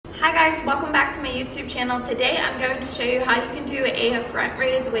Hi guys, welcome back to my YouTube channel. Today I'm going to show you how you can do a front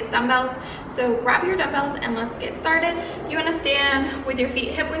raise with dumbbells. So grab your dumbbells and let's get started. You want to stand with your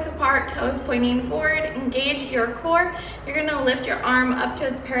feet hip width apart, toes pointing forward, engage your core. You're going to lift your arm up to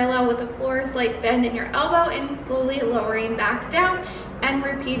its parallel with the floor, slight bend in your elbow and slowly lowering back down and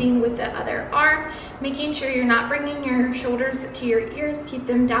repeating with the other arm, making sure you're not bringing your shoulders to your ears. Keep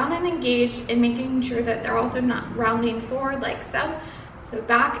them down and engaged and making sure that they're also not rounding forward like so. So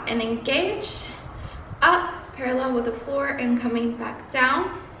back and engaged, up, it's parallel with the floor and coming back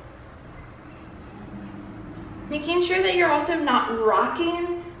down. Making sure that you're also not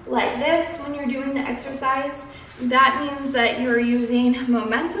rocking like this when you're doing the exercise. That means that you're using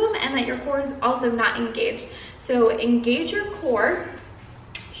momentum and that your core is also not engaged. So engage your core,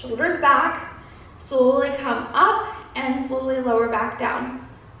 shoulders back, slowly come up and slowly lower back down.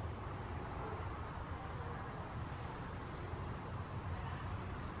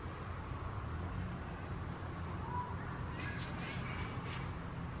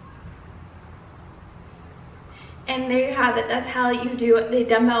 And there you have it. That's how you do the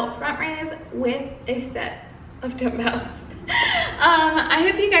dumbbell front raise with a set of dumbbells. I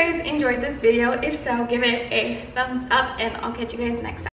hope you guys enjoyed this video. If so, give it a thumbs up and I'll catch you guys next time.